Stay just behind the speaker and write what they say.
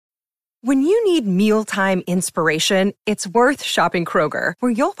When you need mealtime inspiration, it's worth shopping Kroger,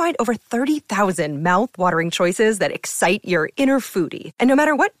 where you'll find over 30,000 mouth-watering choices that excite your inner foodie. And no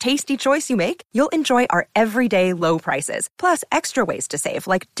matter what tasty choice you make, you'll enjoy our everyday low prices, plus extra ways to save,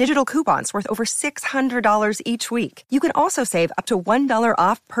 like digital coupons worth over $600 each week. You can also save up to $1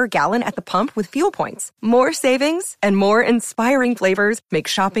 off per gallon at the pump with fuel points. More savings and more inspiring flavors make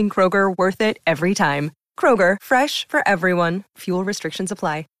shopping Kroger worth it every time. Kroger, fresh for everyone. Fuel restrictions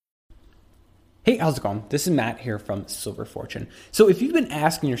apply. Hey, how's it going? This is Matt here from Silver Fortune. So if you've been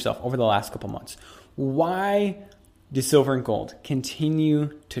asking yourself over the last couple months, why do silver and gold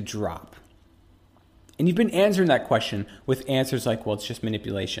continue to drop? And you've been answering that question with answers like, well, it's just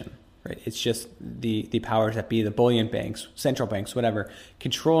manipulation, right? It's just the powers that be, the bullion banks, central banks, whatever,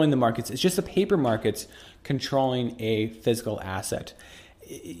 controlling the markets. It's just the paper markets controlling a physical asset.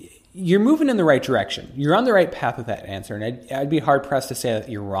 You're moving in the right direction. You're on the right path with that answer. And I'd be hard pressed to say that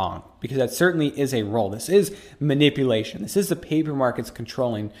you're wrong, because that certainly is a role. This is manipulation. This is the paper markets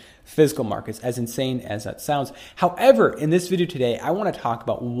controlling physical markets, as insane as that sounds. However, in this video today, I want to talk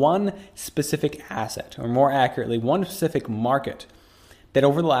about one specific asset, or more accurately, one specific market that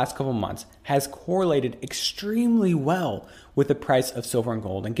over the last couple of months has correlated extremely well with the price of silver and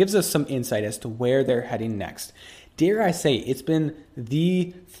gold and gives us some insight as to where they're heading next. Dare I say, it's been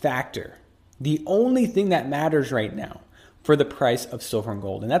the factor, the only thing that matters right now for the price of silver and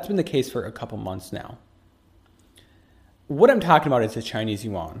gold. And that's been the case for a couple months now. What I'm talking about is the Chinese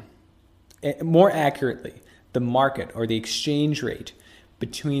yuan. More accurately, the market or the exchange rate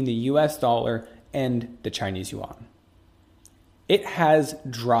between the US dollar and the Chinese yuan. It has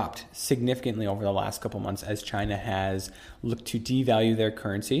dropped significantly over the last couple months as China has looked to devalue their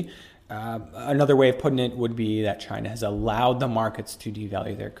currency. Another way of putting it would be that China has allowed the markets to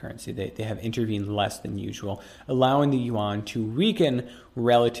devalue their currency. They have intervened less than usual, allowing the yuan to weaken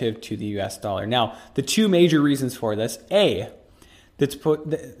relative to the US dollar. Now, the two major reasons for this,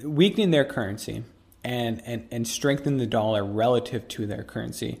 weakening their currency and strengthening the dollar relative to their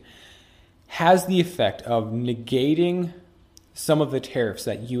currency has the effect of negating some of the tariffs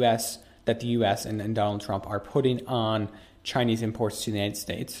that the US and Donald Trump are putting on Chinese imports to the United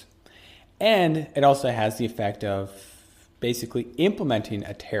States. And it also has the effect of basically implementing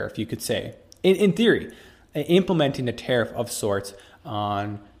a tariff, you could say, in theory, implementing a tariff of sorts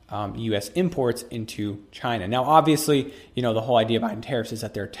on U.S. imports into China. Now, obviously, the whole idea behind tariffs is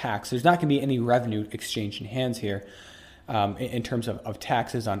that they're taxed. There's not going to be any revenue exchange in hands here in terms of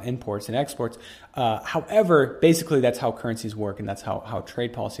taxes on imports and exports. However, basically, that's how currencies work, and that's how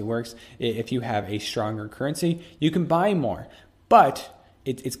trade policy works. If you have a stronger currency, you can buy more. But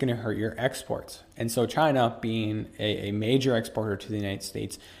it's going to hurt your exports. And so China, being a major exporter to the United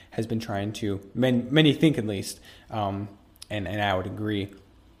States, has been trying to, many think at least, and I would agree,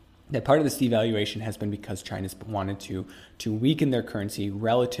 that part of this devaluation has been because China's wanted to weaken their currency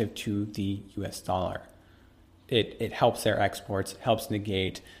relative to the US dollar. It helps their exports, helps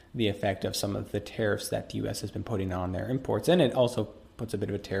negate the effect of some of the tariffs that the US has been putting on their imports, and it also puts a bit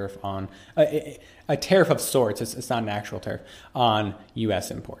of a tariff on, a tariff of sorts, it's not an actual tariff, on U.S.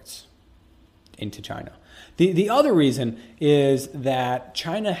 imports into China. The other reason is that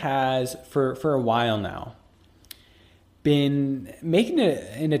China has, for a while now, been making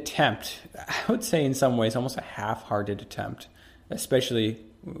an attempt, I would say in some ways almost a half-hearted attempt, especially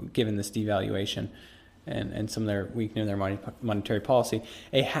given this devaluation and some of their weakening of their monetary policy,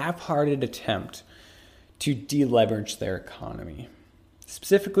 a half-hearted attempt to deleverage their economy.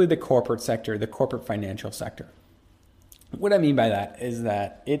 Specifically the corporate sector, the corporate financial sector. What I mean by that is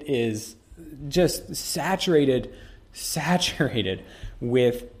that it is just saturated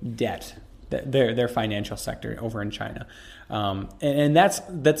with debt, their financial sector over in China. And that's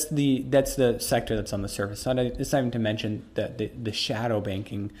the sector that's on the surface. It's not even to mention the shadow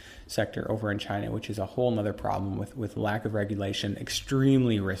banking sector over in China, which is a whole other problem with lack of regulation,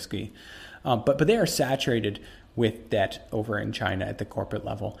 extremely risky. But they are saturated with debt over in China at the corporate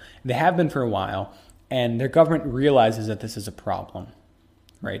level. They have been for a while, and their government realizes that this is a problem,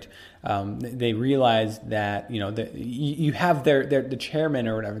 right? They realize that you have the chairman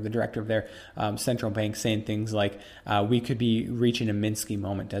or whatever, the director of their central bank, saying things like, "We could be reaching a Minsky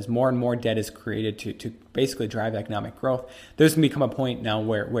moment as more and more debt is created to basically drive economic growth." There's going to become a point now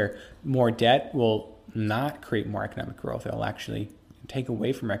where more debt will not create more economic growth; it'll actually take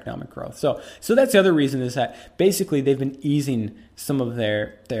away from economic growth. So that's the other reason, is that basically they've been easing some of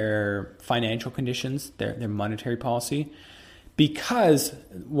their financial conditions, their monetary policy, because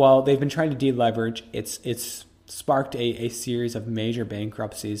while they've been trying to deleverage, it's sparked a series of major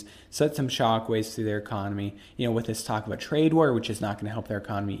bankruptcies, set some shockwaves through their economy, with this talk of a trade war, which is not going to help their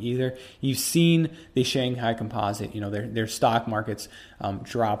economy either. You've seen the Shanghai Composite, their stock markets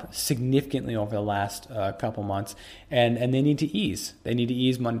drop significantly over the last couple months, and they need to ease. They need to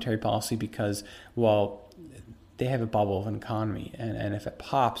ease monetary policy because, they have a bubble of an economy, and if it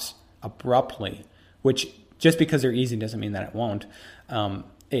pops abruptly, which just because they're easing doesn't mean that it won't,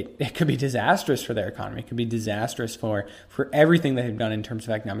 it could be disastrous for their economy. It could be disastrous for everything that they've done in terms of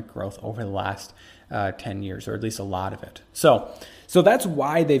economic growth over the last 10 years, or at least a lot of it. So that's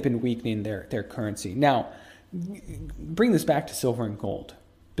why they've been weakening their currency. Now, bring this back to silver and gold.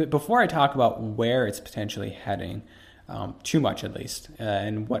 But before I talk about where it's potentially heading, too much at least,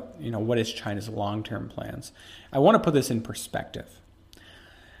 and what is China's long-term plans, I want to put this in perspective.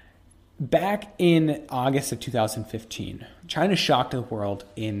 Back in August of 2015, China shocked the world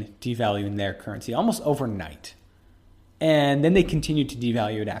in devaluing their currency almost overnight. And then they continued to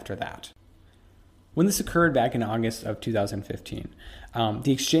devalue it after that. When this occurred back in August of 2015,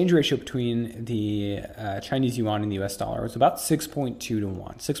 the exchange ratio between the Chinese yuan and the US dollar was about 6.2 to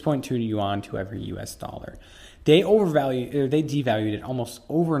 1, 6.2 yuan to every US dollar. They devalued it almost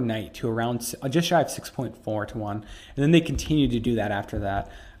overnight to around just shy of 6.4 to 1. And then they continued to do that after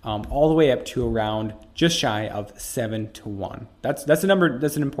that. All the way up to around just shy of 7 to 1. That's a number.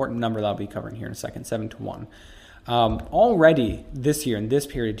 That's an important number that I'll be covering here in a second. 7 to 1. Already this year in this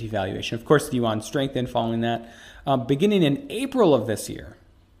period of devaluation, of course, the yuan strengthened following that. Beginning in April of this year,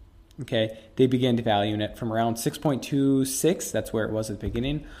 okay, they began devaluing it from around 6.26. That's where it was at the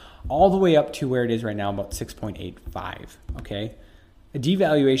beginning, all the way up to where it is right now, about 6.85. Okay, a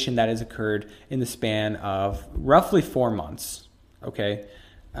devaluation that has occurred in the span of roughly 4 months. Okay.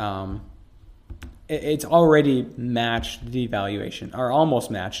 It's already matched the devaluation, or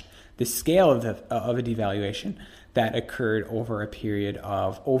almost matched the scale of a devaluation that occurred over a period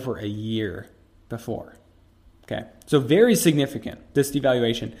of over a year before. Okay, so very significant, this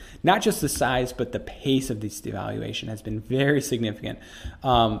devaluation. Not just the size, but the pace of this devaluation has been very significant.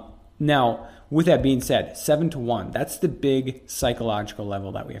 Now, with that being said, 7 to 1, that's the big psychological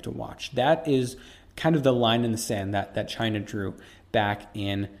level that we have to watch. That is kind of the line in the sand that China drew back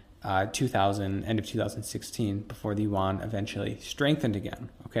in end of 2016, before the yuan eventually strengthened again.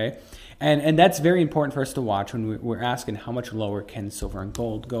 Okay, and that's very important for us to watch when we're asking how much lower can silver and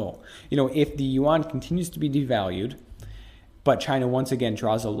gold go. If the yuan continues to be devalued, but China once again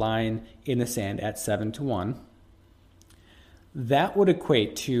draws a line in the sand at 7 to 1, that would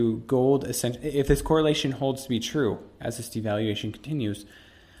equate to gold. If this correlation holds to be true as this devaluation continues,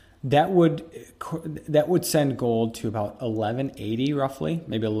 that would send gold to about 1180 roughly,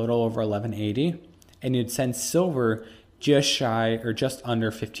 maybe a little over 1180, and it'd send silver just shy or just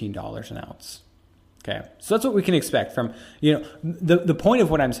under $15 an ounce. Okay, so that's what we can expect from, the point of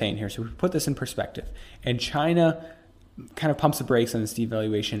what I'm saying here. So we put this in perspective, and China kind of pumps the brakes on this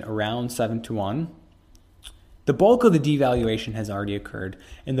devaluation around 7 to 1. The bulk of the devaluation has already occurred,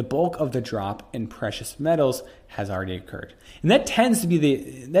 and the bulk of the drop in precious metals has already occurred. And that tends to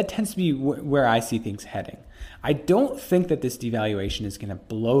be where I see things heading. I don't think that this devaluation is going to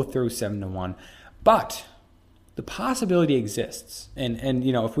blow through 7 to 1, but the possibility exists. And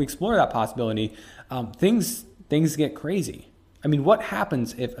if we explore that possibility, things get crazy. I mean, what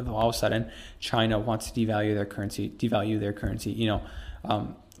happens if all of a sudden China wants to devalue their currency?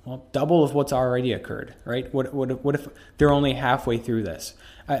 Double of what's already occurred, right? What if they're only halfway through this?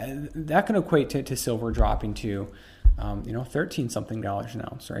 That can equate to silver dropping to, $13-something an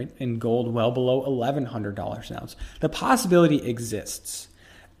ounce, right? And gold well below $1,100 an ounce. The possibility exists.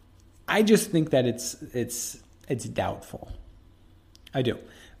 I just think that it's doubtful. I do.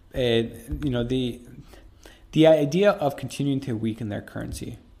 The idea of continuing to weaken their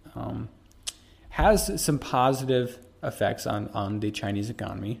currency has some positive effects on the Chinese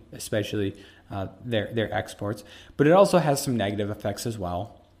economy, especially their exports, but it also has some negative effects as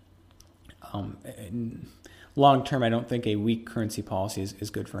well. Long term, I don't think a weak currency policy is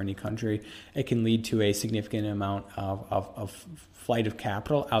good for any country. It can lead to a significant amount of flight of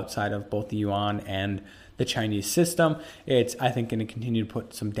capital outside of both the yuan and the Chinese system. It's, I think, going to continue to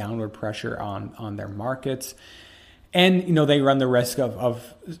put some downward pressure on their markets. And, they run the risk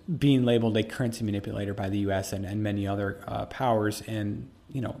of being labeled a currency manipulator by the U.S. and many other powers. And,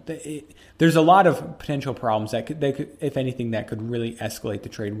 there's a lot of potential problems that could, if anything, that could really escalate the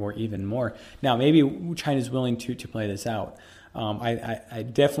trade war even more. Now, maybe China's willing to play this out. I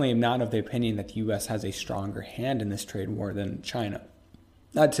definitely am not of the opinion that the U.S. has a stronger hand in this trade war than China.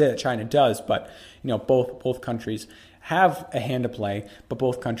 Not to say that China does, but, both countries have a hand to play, but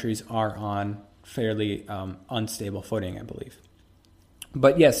both countries are on fairly unstable footing, I believe.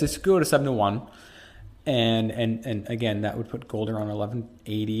 But yes, this could go to 7-1. And again, that would put gold around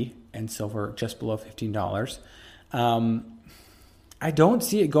 $11.80 and silver just below $15. I don't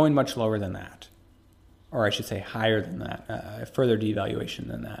see it going much lower than that, or I should say higher than that, further devaluation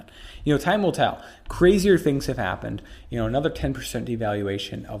than that. Time will tell. Crazier things have happened. Another 10%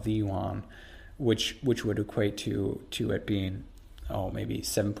 devaluation of the yuan, which would equate to it being, maybe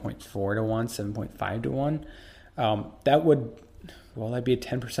 7.4 to 1, 7.5 to 1. That'd be a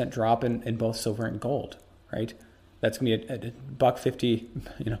 10% drop in both silver and gold, right? That's gonna be a $1.50,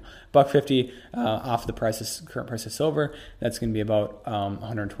 $1.50 off the current price of silver. That's gonna be about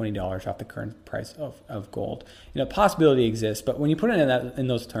 $120 off the current price of gold. Possibility exists, but when you put it in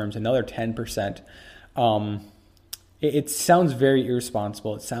those terms, another 10%, it sounds very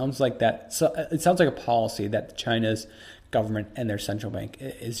irresponsible. It sounds like that. So it sounds like a policy that China's government and their central bank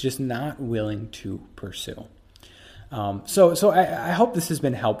is just not willing to pursue. So I hope this has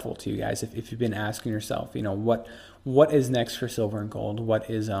been helpful to you guys. If you've been asking yourself, what is next for silver and gold? What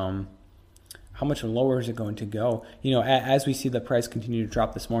is, how much lower is it going to go? As we see the price continue to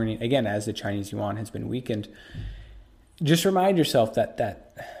drop this morning, again, as the Chinese yuan has been weakened, just remind yourself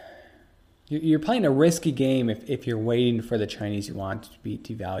that you're playing a risky game if you're waiting for the Chinese yuan to be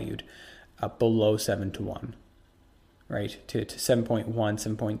devalued below 7-1. Right, to 7.1,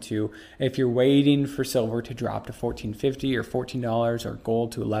 7.2. If you're waiting for silver to drop to $14.50 or $14 or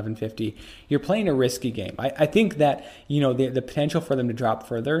gold to $11.50, you're playing a risky game. I think that, the potential for them to drop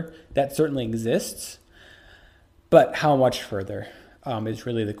further, that certainly exists. But how much further is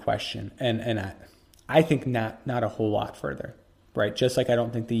really the question. And I think not a whole lot further, right? Just like I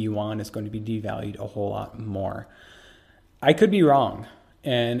don't think the yuan is going to be devalued a whole lot more. I could be wrong.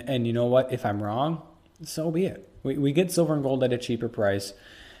 And you know what? If I'm wrong, so be it. We get silver and gold at a cheaper price,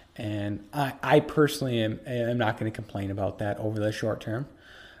 and I personally am not going to complain about that over the short term.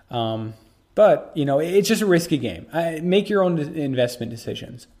 But it's just a risky game. Make your own investment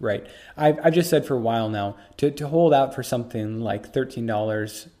decisions, right? I've just said for a while now to hold out for something like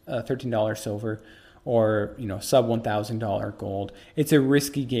 $13 silver, or sub $1,000 gold. It's a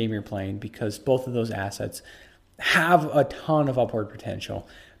risky game you're playing because both of those assets have a ton of upward potential,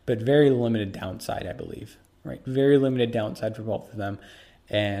 but very limited downside, I believe. Right, very limited downside for both of them,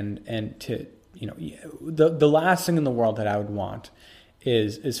 and to the last thing in the world that I would want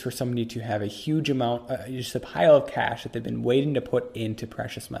is for somebody to have a huge amount, just a pile of cash that they've been waiting to put into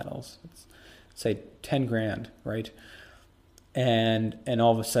precious metals. Let's say 10 grand, right? And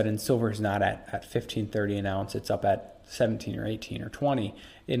all of a sudden silver is not at $15.30 an ounce; it's up at 17 or 18 or 20,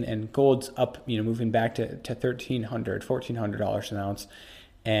 and gold's up, moving back to $1,300, $1,400 an ounce,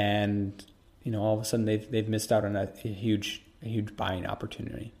 and all of a sudden they've missed out on a huge buying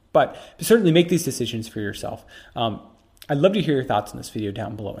opportunity. But certainly make these decisions for yourself. I'd love to hear your thoughts on this video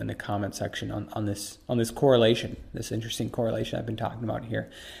down below in the comment section on this correlation, this interesting correlation I've been talking about here.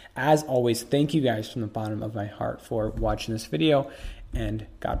 As always, thank you guys from the bottom of my heart for watching this video, and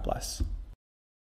God bless.